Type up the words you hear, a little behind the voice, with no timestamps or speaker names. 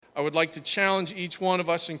I would like to challenge each one of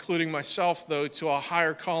us, including myself, though, to a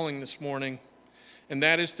higher calling this morning, and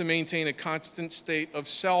that is to maintain a constant state of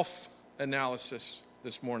self-analysis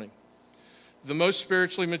this morning. The most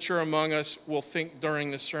spiritually mature among us will think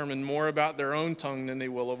during this sermon more about their own tongue than they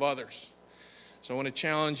will of others. So I want to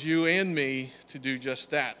challenge you and me to do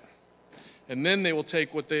just that. And then they will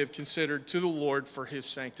take what they have considered to the Lord for his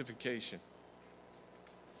sanctification.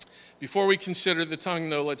 Before we consider the tongue,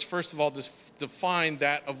 though, let's first of all define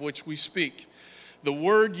that of which we speak. The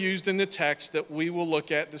word used in the text that we will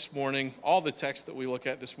look at this morning, all the texts that we look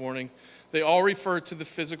at this morning, they all refer to the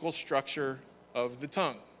physical structure of the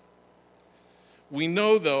tongue. We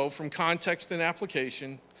know, though, from context and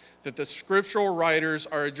application, that the scriptural writers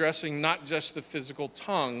are addressing not just the physical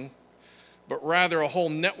tongue, but rather a whole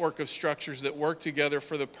network of structures that work together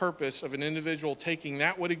for the purpose of an individual taking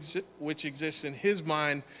that which exists in his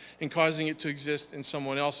mind and causing it to exist in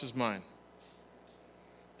someone else's mind.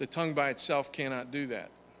 The tongue by itself cannot do that.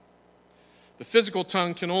 The physical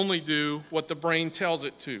tongue can only do what the brain tells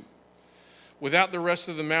it to. Without the rest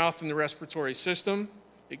of the mouth and the respiratory system,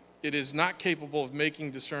 it is not capable of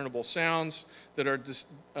making discernible sounds that are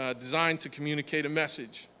designed to communicate a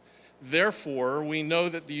message. Therefore, we know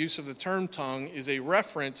that the use of the term tongue is a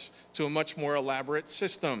reference to a much more elaborate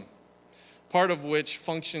system, part of which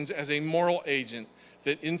functions as a moral agent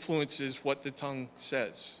that influences what the tongue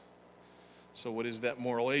says. So what is that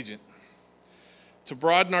moral agent? To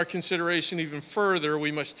broaden our consideration even further,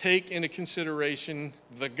 we must take into consideration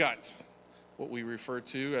the gut, what we refer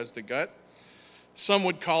to as the gut. Some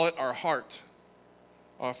would call it our heart.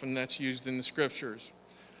 Often that's used in the scriptures.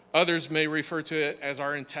 Others may refer to it as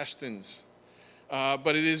our intestines.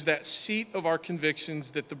 But it is that seat of our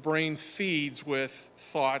convictions that the brain feeds with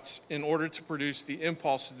thoughts in order to produce the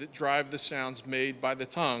impulses that drive the sounds made by the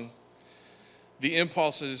tongue. The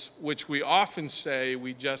impulses which we often say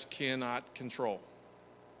we just cannot control.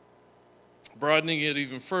 Broadening it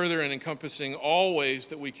even further and encompassing all the ways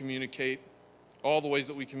that we communicate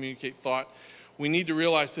thought, we need to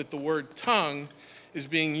realize that the word tongue is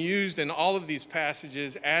being used in all of these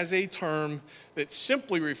passages as a term that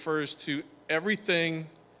simply refers to everything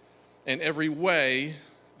and every way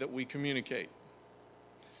that we communicate.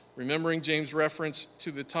 Remembering James' reference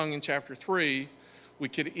to the tongue in chapter 3, we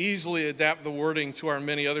could easily adapt the wording to our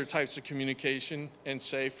many other types of communication and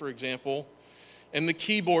say, for example, and the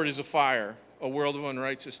keyboard is a fire, a world of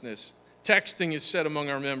unrighteousness. Texting is set among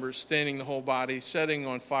our members, staining the whole body, setting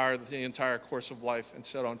on fire the entire course of life, and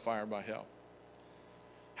set on fire by hell.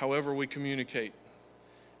 However we communicate,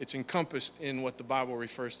 it's encompassed in what the Bible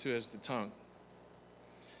refers to as the tongue.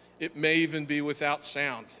 It may even be without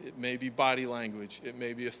sound. It may be body language. It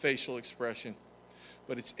may be a facial expression.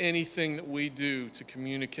 But it's anything that we do to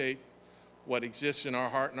communicate what exists in our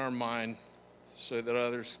heart and our mind so that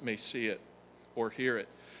others may see it or hear it.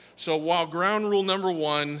 So while ground rule number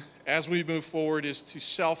one, as we move forward, is to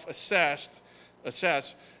self-assess,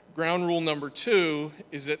 ground rule number two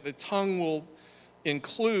is that the tongue will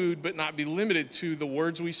include but not be limited to the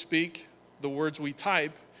words we speak, the words we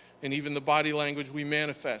type, and even the body language we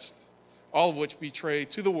manifest, all of which betray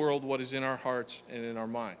to the world what is in our hearts and in our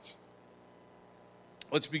minds.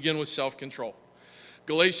 Let's begin with self-control.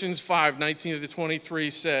 Galatians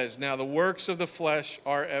 5:19-23 says, "Now the works of the flesh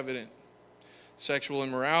are evident: sexual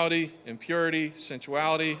immorality, impurity,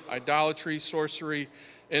 sensuality, idolatry, sorcery,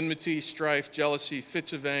 enmity, strife, jealousy,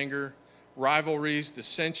 fits of anger, rivalries,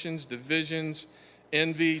 dissensions, divisions,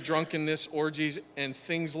 envy, drunkenness, orgies, and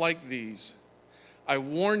things like these. I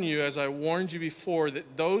warn you, as I warned you before,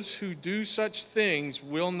 that those who do such things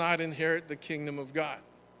will not inherit the kingdom of God.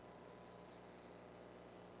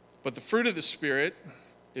 But the fruit of the Spirit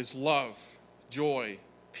is love, joy,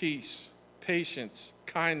 peace, patience,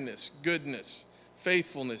 kindness, goodness,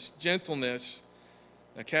 faithfulness, gentleness,"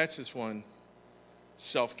 now catch this one,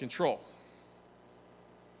 "self-control."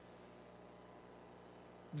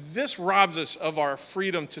 This robs us of our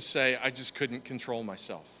freedom to say, "I just couldn't control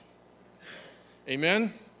myself."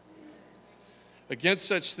 Amen? Against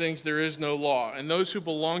such things there is no law, and those who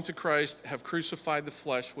belong to Christ have crucified the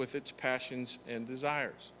flesh with its passions and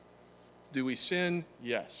desires. Do we sin?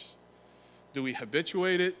 Yes. Do we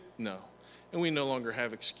habituate it? No. And we no longer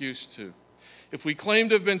have excuse to. If we claim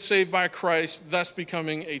to have been saved by Christ, thus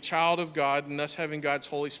becoming a child of God, and thus having God's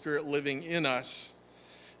Holy Spirit living in us,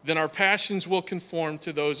 then our passions will conform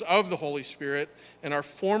to those of the Holy Spirit, and our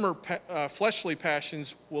former fleshly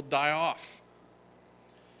passions will die off.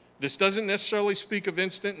 This doesn't necessarily speak of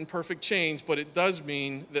instant and perfect change, but it does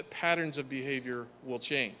mean that patterns of behavior will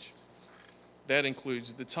change. That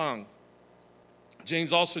includes the tongue.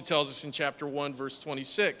 James also tells us in chapter 1, verse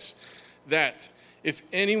 26, that If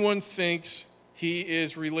anyone thinks he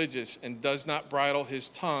is religious and does not bridle his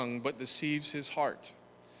tongue but deceives his heart,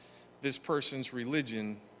 this person's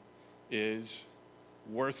religion is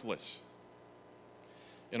worthless.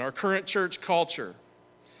 In our current church culture,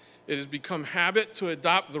 it has become habit to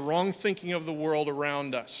adopt the wrong thinking of the world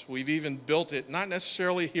around us. We've even built it, not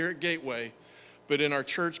necessarily here at Gateway, but in our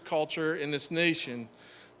church culture in this nation,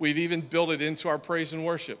 we've even built it into our praise and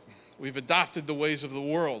worship. We've adopted the ways of the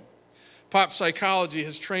world. Pop psychology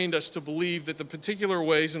has trained us to believe that the particular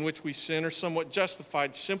ways in which we sin are somewhat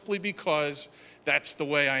justified simply because that's the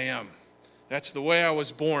way I am. That's the way I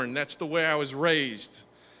was born. That's the way I was raised.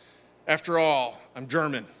 After all, I'm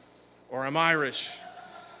German, or I'm Irish,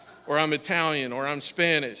 or I'm Italian, or I'm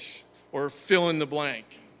Spanish, or fill in the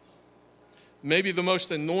blank. Maybe the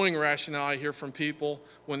most annoying rationale I hear from people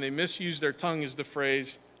when they misuse their tongue is the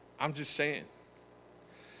phrase, I'm just saying.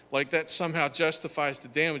 Like that somehow justifies the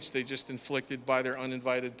damage they just inflicted by their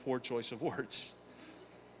uninvited poor choice of words.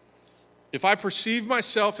 If I perceive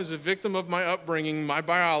myself as a victim of my upbringing, my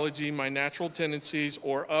biology, my natural tendencies,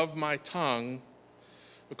 or of my tongue,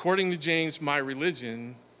 according to James, my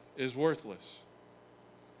religion is worthless.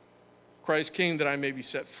 Christ came that I may be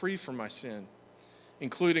set free from my sin,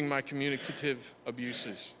 including my communicative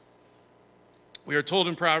abuses. We are told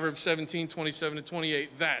in Proverbs 17, 27 to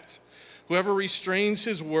 28 that whoever restrains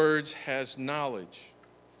his words has knowledge,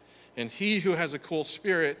 and he who has a cool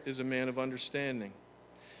spirit is a man of understanding.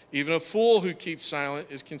 Even a fool who keeps silent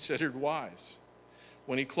is considered wise.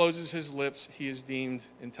 When he closes his lips, he is deemed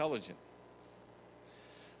intelligent.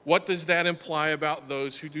 What does that imply about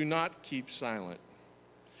those who do not keep silent?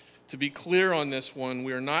 To be clear on this one,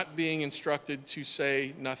 we are not being instructed to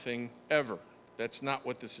say nothing ever. That's not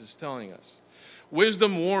what this is telling us.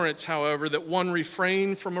 Wisdom warrants, however, that one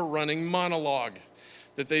refrain from a running monologue,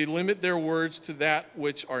 that they limit their words to that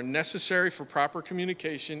which are necessary for proper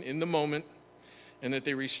communication in the moment, and that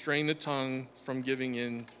they restrain the tongue from giving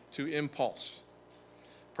in to impulse.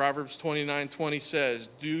 Proverbs 29:20 says,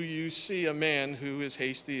 "Do you see a man who is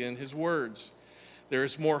hasty in his words? There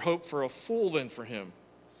is more hope for a fool than for him."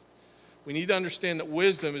 We need to understand that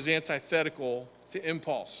wisdom is antithetical to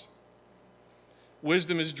impulse.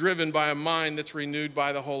 Wisdom is driven by a mind that's renewed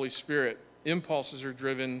by the Holy Spirit. Impulses are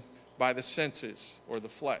driven by the senses or the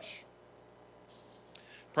flesh.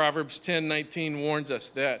 Proverbs 10:19 warns us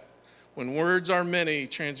that when words are many,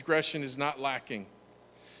 transgression is not lacking,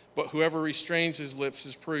 but whoever restrains his lips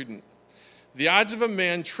is prudent. The odds of a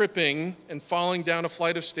man tripping and falling down a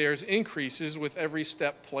flight of stairs increases with every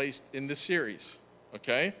step placed in the series,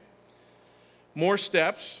 okay? More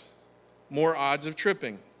steps, more odds of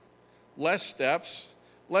tripping. Less steps,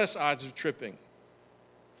 less odds of tripping.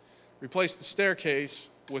 Replace the staircase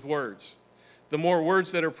with words. The more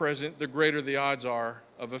words that are present, the greater the odds are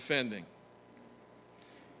of offending.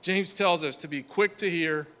 James tells us to be quick to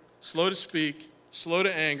hear, slow to speak, slow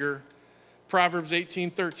to anger. Proverbs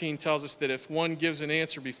 18:13 tells us that if one gives an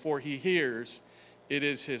answer before he hears, it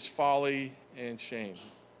is his folly and shame.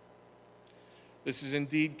 This is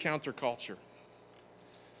indeed counterculture.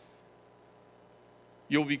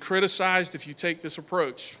 You'll be criticized if you take this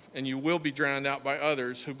approach, and you will be drowned out by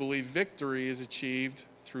others who believe victory is achieved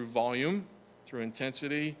through volume, through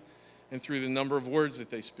intensity, and through the number of words that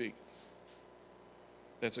they speak.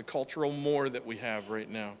 That's a cultural more that we have right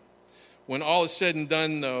now. When all is said and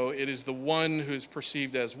done, though, it is the one who is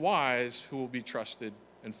perceived as wise who will be trusted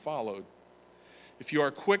and followed. If you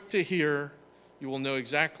are quick to hear, you will know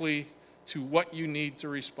exactly to what you need to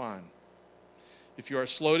respond. If you are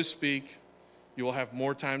slow to speak, you will have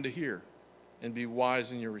more time to hear and be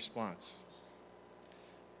wise in your response.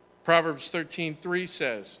 Proverbs 13:3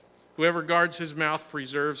 says, "Whoever guards his mouth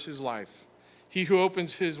preserves his life. He who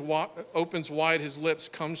opens wide his lips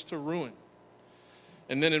comes to ruin."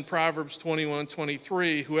 And then in Proverbs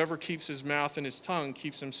 21:23, "Whoever keeps his mouth and his tongue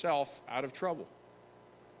keeps himself out of trouble."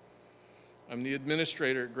 I'm the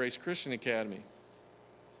administrator at Grace Christian Academy.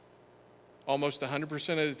 Almost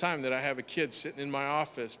 100% of the time that I have a kid sitting in my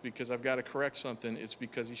office because I've got to correct something, it's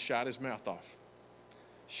because he shot his mouth off.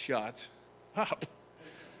 Shut up.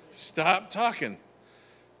 Stop talking.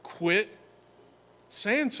 Quit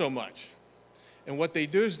saying so much. And what they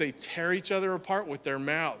do is they tear each other apart with their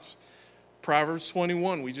mouths. Proverbs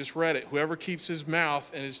 21, we just read it. Whoever keeps his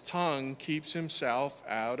mouth and his tongue keeps himself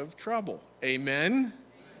out of trouble. Amen?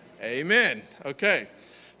 Amen. Okay.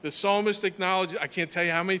 The psalmist acknowledges, I can't tell you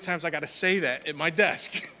how many times I got to say that at my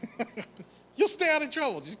desk. You'll stay out of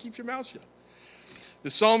trouble. Just keep your mouth shut. The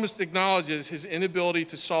psalmist acknowledges his inability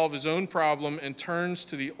to solve his own problem and turns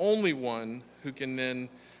to the only one who can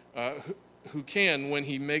when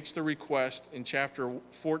he makes the request in chapter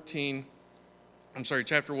 14,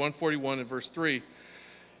 chapter 141 and verse 3,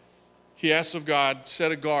 he asks of God,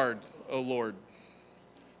 set a guard, O Lord,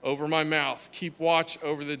 over my mouth. Keep watch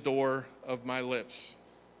over the door of my lips.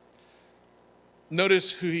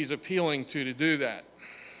 Notice who he's appealing to do that.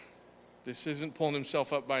 This isn't pulling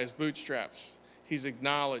himself up by his bootstraps. He's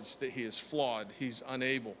acknowledged that he is flawed. He's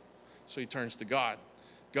unable. So he turns to God.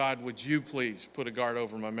 God, would you please put a guard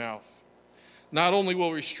over my mouth? Not only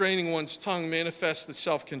will restraining one's tongue manifest the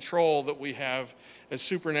self-control that we have as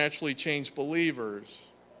supernaturally changed believers,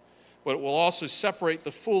 but it will also separate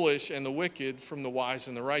the foolish and the wicked from the wise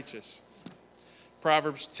and the righteous.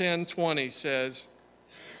 Proverbs 10:20 says,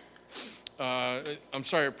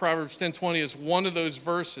 Proverbs 10:20 is one of those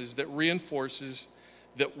verses that reinforces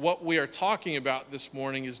that what we are talking about this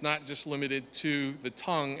morning is not just limited to the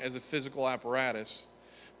tongue as a physical apparatus,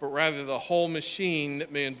 but rather the whole machine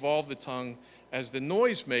that may involve the tongue as the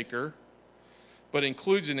noise maker, but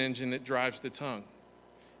includes an engine that drives the tongue.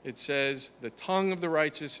 It says, the tongue of the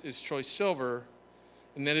righteous is choice silver,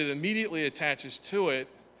 and then it immediately attaches to it,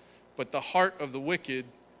 but the heart of the wicked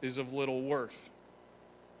is of little worth.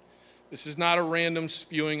 This is not a random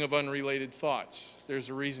spewing of unrelated thoughts. There's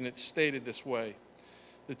a reason it's stated this way.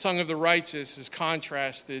 The tongue of the righteous is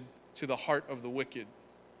contrasted to the heart of the wicked,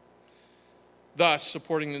 thus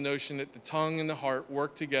supporting the notion that the tongue and the heart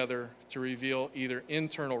work together to reveal either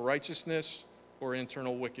internal righteousness or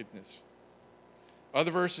internal wickedness.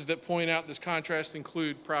 Other verses that point out this contrast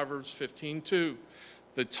include Proverbs 15:2.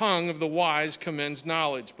 The tongue of the wise commends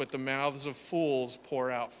knowledge, but the mouths of fools pour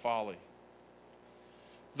out folly.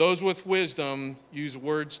 Those with wisdom use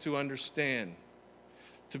words to understand,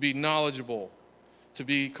 to be knowledgeable, to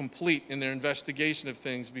be complete in their investigation of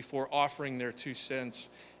things before offering their 2 cents,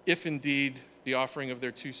 if indeed the offering of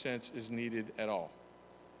their 2 cents is needed at all.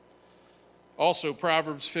 Also,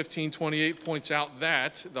 Proverbs 15:28 points out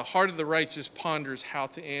that the heart of the righteous ponders how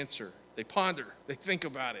to answer. They ponder, they think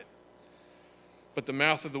about it. But the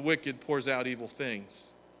mouth of the wicked pours out evil things.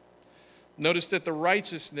 Notice that the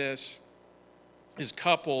righteousness is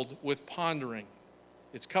coupled with pondering.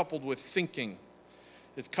 It's coupled with thinking.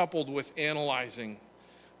 It's coupled with analyzing,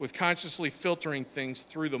 with consciously filtering things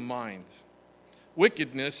through the mind.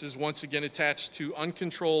 Wickedness is once again attached to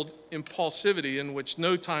uncontrolled impulsivity in which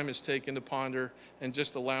no time is taken to ponder and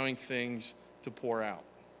just allowing things to pour out.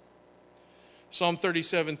 Psalm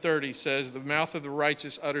 37:30 says, the mouth of the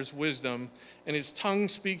righteous utters wisdom, and his tongue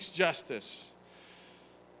speaks justice.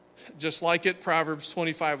 Just like it, Proverbs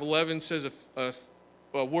 25:11 says,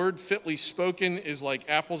 a word fitly spoken is like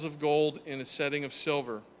apples of gold in a setting of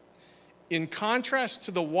silver. In contrast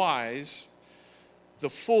to the wise, the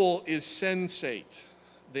fool is sensate.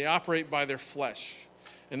 They operate by their flesh,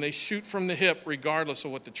 and they shoot from the hip regardless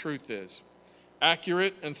of what the truth is.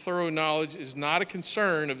 Accurate and thorough knowledge is not a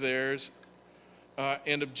concern of theirs,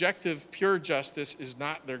 and objective, pure justice is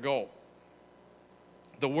not their goal.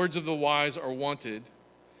 The words of the wise are wanted,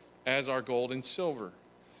 as are gold and silver,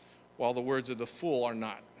 while the words of the fool are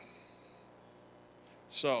not.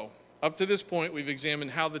 So, up to this point, we've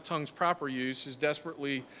examined how the tongue's proper use is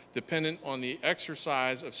desperately dependent on the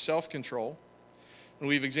exercise of self-control, and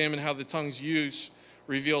we've examined how the tongue's use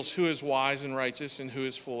reveals who is wise and righteous and who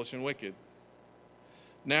is foolish and wicked.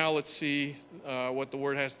 Now let's see what the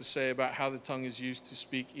word has to say about how the tongue is used to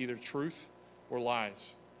speak either truth or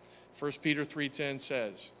lies. 1 Peter 3:10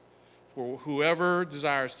 says, for whoever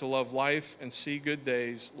desires to love life and see good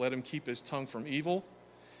days, let him keep his tongue from evil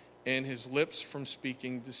and his lips from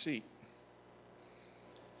speaking deceit.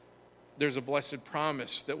 There's a blessed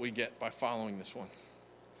promise that we get by following this one.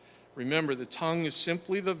 Remember, the tongue is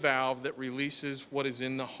simply the valve that releases what is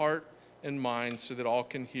in the heart and mind so that all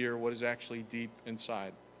can hear what is actually deep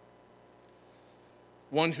inside.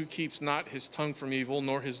 One who keeps not his tongue from evil,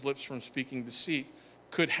 nor his lips from speaking deceit,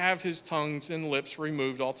 could have his tongues and lips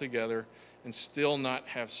removed altogether and still not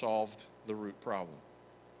have solved the root problem.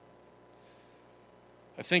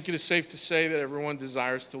 I think it is safe to say that everyone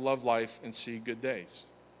desires to love life and see good days.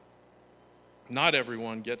 Not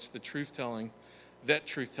everyone gets the truth-telling. That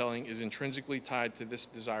truth-telling is intrinsically tied to this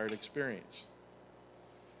desired experience.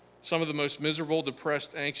 Some of the most miserable,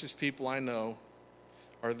 depressed, anxious people I know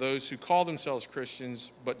are those who call themselves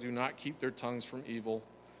Christians but do not keep their tongues from evil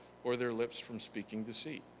or their lips from speaking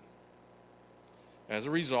deceit. As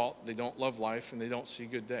a result, they don't love life and they don't see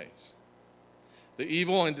good days. The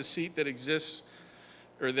evil and deceit that exists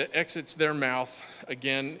or that exits their mouth,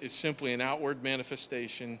 again, is simply an outward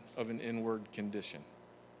manifestation of an inward condition.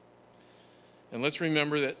 And let's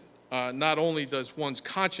remember that not only does one's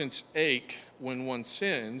conscience ache when one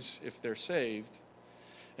sins, if they're saved,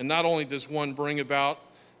 and not only does one bring about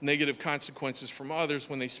negative consequences from others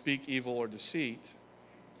when they speak evil or deceit,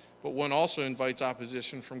 but one also invites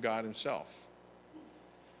opposition from God himself.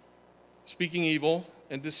 Speaking evil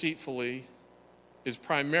and deceitfully is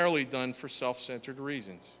primarily done for self-centered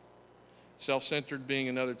reasons. Self-centered being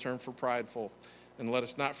another term for prideful. And let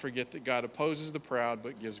us not forget that God opposes the proud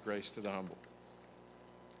but gives grace to the humble.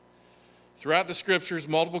 Throughout the scriptures,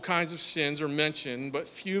 multiple kinds of sins are mentioned, but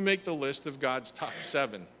few make the list of God's top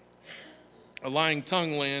 7. A lying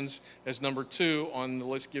tongue lands as number 2 on the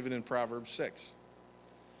list given in Proverbs 6.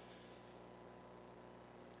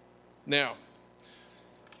 Now,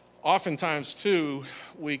 oftentimes, too,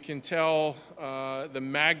 we can tell the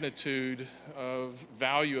magnitude of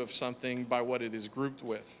value of something by what it is grouped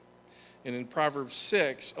with. And in Proverbs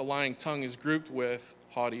 6, a lying tongue is grouped with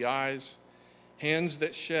haughty eyes, hands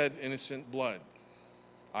that shed innocent blood,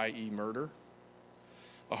 i.e. murder,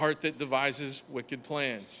 a heart that devises wicked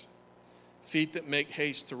plans, feet that make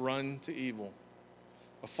haste to run to evil,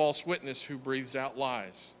 a false witness who breathes out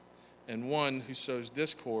lies, and one who sows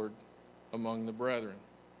discord among the brethren.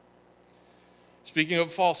 Speaking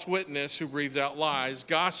of false witness who breathes out lies,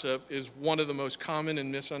 gossip is one of the most common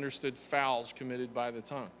and misunderstood fouls committed by the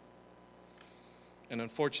tongue. And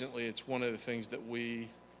unfortunately, it's one of the things that we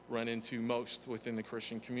run into most within the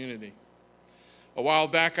Christian community. A while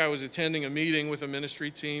back, I was attending a meeting with a ministry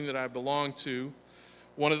team that I belonged to.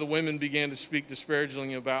 One of the women began to speak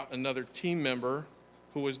disparagingly about another team member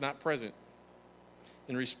who was not present.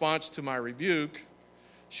 In response to my rebuke,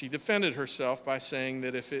 she defended herself by saying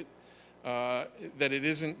that that it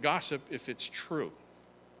isn't gossip if it's true.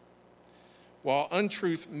 While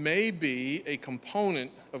untruth may be a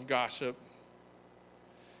component of gossip,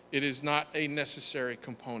 it is not a necessary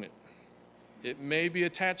component. It may be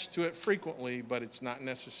attached to it frequently, but it's not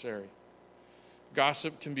necessary.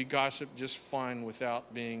 Gossip can be gossip just fine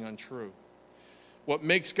without being untrue. What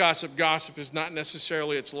makes gossip gossip is not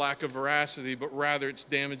necessarily its lack of veracity, but rather its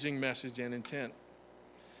damaging message and intent.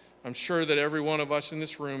 I'm sure that every one of us in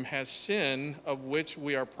this room has sin of which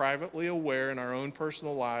we are privately aware in our own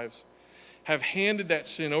personal lives, have handed that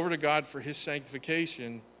sin over to God for his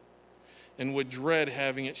sanctification, and would dread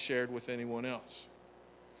having it shared with anyone else.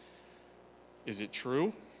 Is it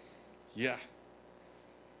true? Yeah.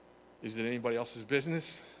 Is it anybody else's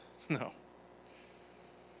business? No.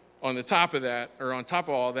 On top of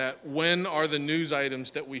all that, when are the news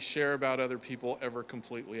items that we share about other people ever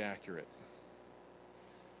completely accurate?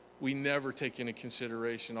 We never take into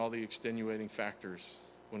consideration all the extenuating factors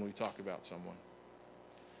when we talk about someone.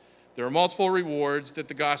 There are multiple rewards that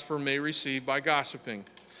the gossiper may receive by gossiping.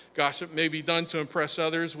 Gossip may be done to impress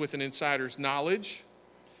others with an insider's knowledge.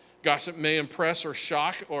 Gossip may impress or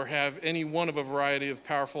shock or have any one of a variety of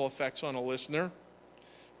powerful effects on a listener.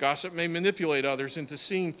 Gossip may manipulate others into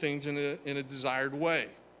seeing things in a desired way.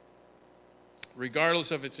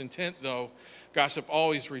 Regardless of its intent, though, gossip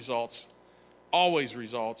always results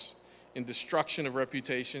in destruction of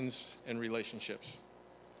reputations and relationships.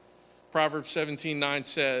 Proverbs 17:9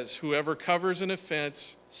 says, "Whoever covers an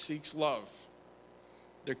offense seeks love."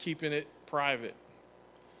 They're keeping it private.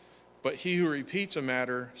 But he who repeats a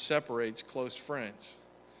matter separates close friends.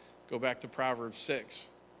 Go back to Proverbs 6.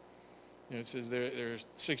 It says there's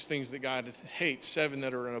 6 things that God hates, 7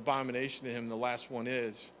 that are an abomination to him. The last one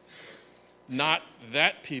is not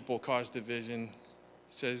that people cause division.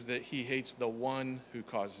 It says that he hates the one who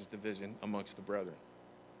causes division amongst the brethren.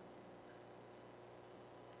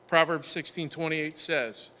 Proverbs 16:28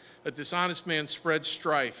 says, "A dishonest man spreads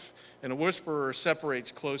strife, and a whisperer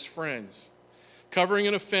separates close friends." Covering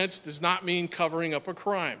an offense does not mean covering up a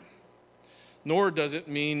crime, nor does it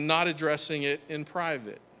mean not addressing it in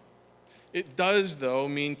private. It does, though,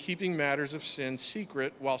 mean keeping matters of sin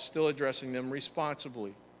secret while still addressing them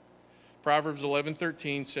responsibly. Proverbs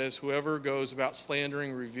 11:13 says, "Whoever goes about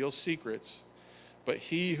slandering reveals secrets, but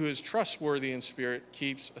he who is trustworthy in spirit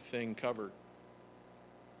keeps a thing covered."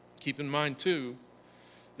 Keep in mind, too,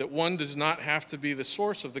 that one does not have to be the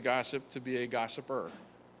source of the gossip to be a gossiper.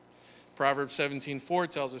 Proverbs 17:4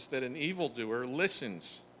 tells us that an evildoer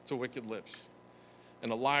listens to wicked lips,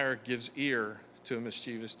 and a liar gives ear to a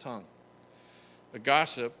mischievous tongue. A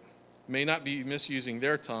gossip may not be misusing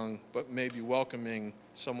their tongue, but may be welcoming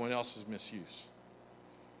someone else's misuse.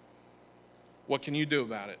 What can you do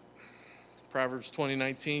about it? Proverbs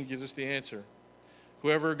 20:19 gives us the answer.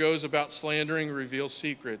 "Whoever goes about slandering reveals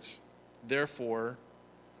secrets. Therefore,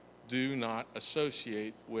 do not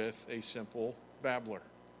associate with a simple babbler."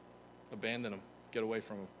 Abandon them. Get away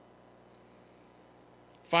from them.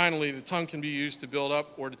 Finally, the tongue can be used to build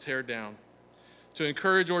up or to tear down, to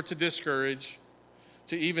encourage or to discourage,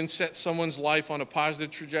 to even set someone's life on a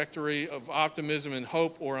positive trajectory of optimism and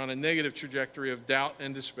hope or on a negative trajectory of doubt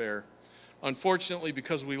and despair. Unfortunately,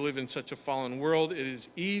 because we live in such a fallen world, it is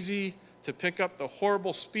easy to pick up the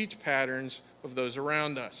horrible speech patterns of those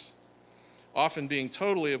around us, often being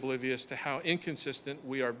totally oblivious to how inconsistent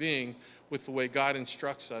we are being with the way God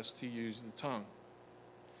instructs us to use the tongue.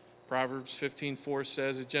 Proverbs 15:4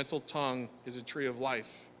 says, "A gentle tongue is a tree of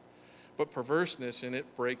life, but perverseness in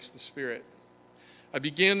it breaks the spirit." I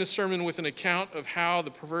began the sermon with an account of how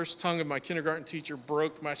the perverse tongue of my kindergarten teacher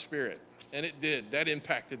broke my spirit, and it did. That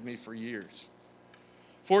impacted me for years.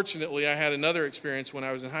 Fortunately, I had another experience when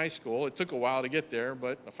I was in high school. It took a while to get there,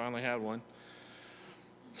 but I finally had one.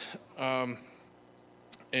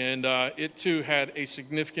 It too had a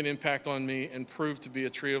significant impact on me and proved to be a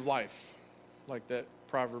tree of life, like that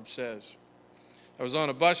proverb says. I was on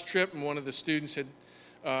a bus trip, and one of the students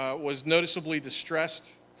was noticeably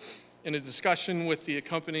distressed. In a discussion with the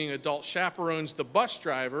accompanying adult chaperones, the bus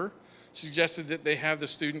driver suggested that they have the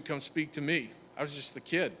student come speak to me. I was just the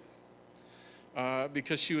kid,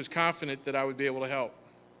 because she was confident that I would be able to help.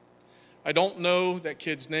 I don't know that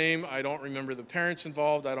kid's name. I don't remember the parents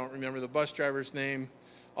involved. I don't remember the bus driver's name.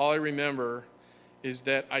 All I remember is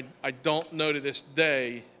that I don't know to this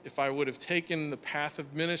day if I would have taken the path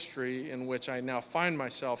of ministry in which I now find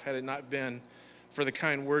myself had it not been for the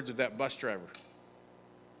kind words of that bus driver.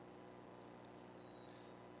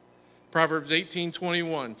 Proverbs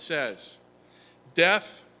 18:21 says,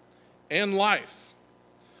 "Death and life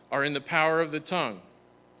are in the power of the tongue,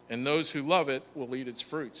 and those who love it will eat its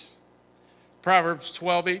fruits." Proverbs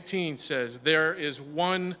 12:18 says, "There is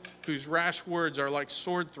one whose rash words are like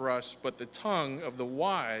sword thrusts, but the tongue of the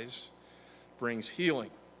wise brings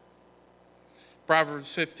healing."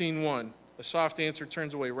 Proverbs 15:1, "A soft answer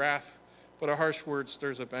turns away wrath, but a harsh word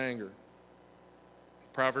stirs up anger."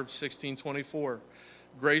 Proverbs 16:24,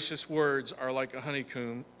 "Gracious words are like a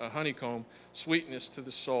honeycomb, sweetness to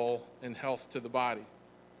the soul and health to the body."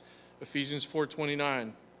 Ephesians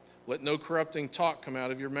 4:29, "Let no corrupting talk come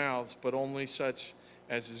out of your mouths, but only such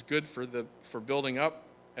as is good for building up,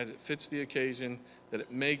 as it fits the occasion, that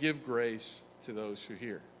it may give grace to those who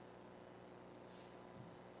hear."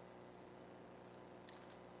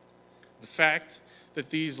 The fact that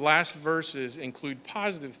these last verses include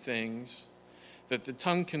positive things that the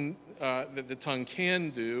tongue can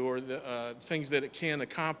do, or the things that it can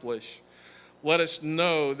accomplish, let us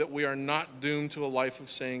know that we are not doomed to a life of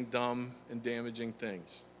saying dumb and damaging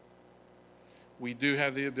things. We do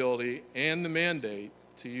have the ability and the mandate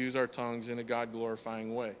to use our tongues in a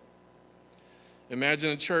God-glorifying way. Imagine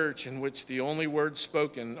a church in which the only words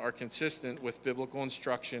spoken are consistent with biblical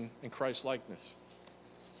instruction and Christ-likeness.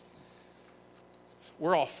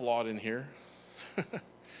 We're all flawed in here.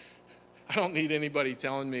 I don't need anybody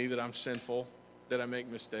telling me that I'm sinful, that I make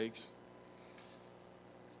mistakes.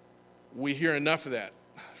 We hear enough of that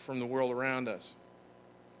from the world around us.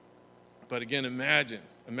 But again,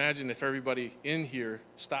 imagine if everybody in here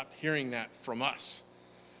stopped hearing that from us,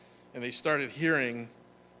 and they started hearing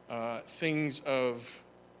things of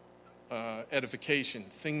edification,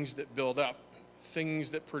 things that build up,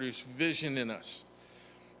 things that produce vision in us.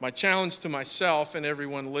 My challenge to myself and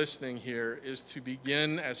everyone listening here is to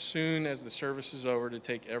begin as soon as the service is over to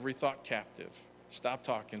take every thought captive. Stop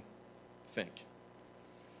talking, think.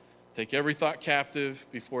 Take every thought captive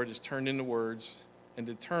before it is turned into words, and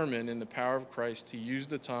determine in the power of Christ to use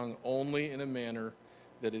the tongue only in a manner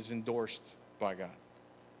that is endorsed by God.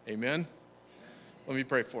 Amen? Let me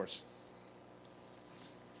pray for us.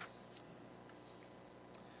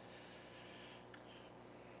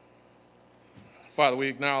 Father, we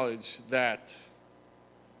acknowledge that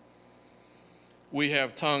we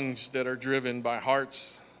have tongues that are driven by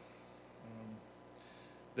hearts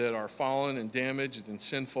that are fallen and damaged and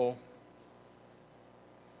sinful.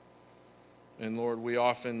 And Lord, we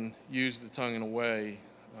often use the tongue in a way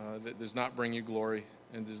that does not bring you glory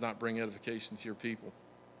and does not bring edification to your people.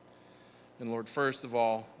 And Lord, first of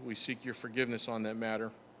all, we seek your forgiveness on that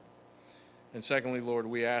matter. And secondly, Lord,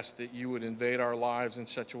 we ask that you would invade our lives in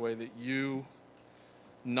such a way that you,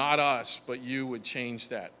 not us, but you would change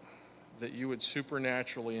that you would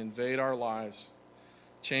supernaturally invade our lives,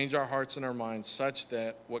 change our hearts and our minds such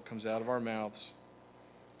that what comes out of our mouths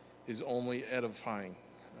is only edifying,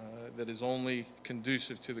 that is only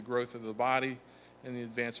conducive to the growth of the body and the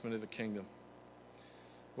advancement of the kingdom.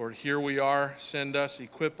 Lord, here we are. Send us,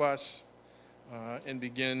 equip us, and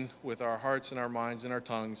begin with our hearts and our minds and our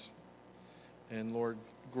tongues. And Lord,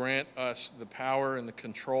 grant us the power and the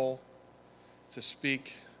control to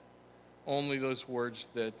speak only those words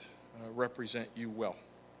that represent you well.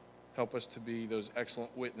 Help us to be those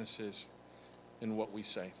excellent witnesses in what we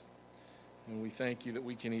say. And we thank you that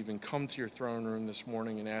we can even come to your throne room this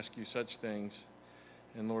morning and ask you such things.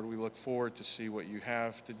 And Lord, we look forward to see what you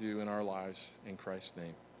have to do in our lives. In Christ's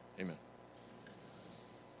name, amen.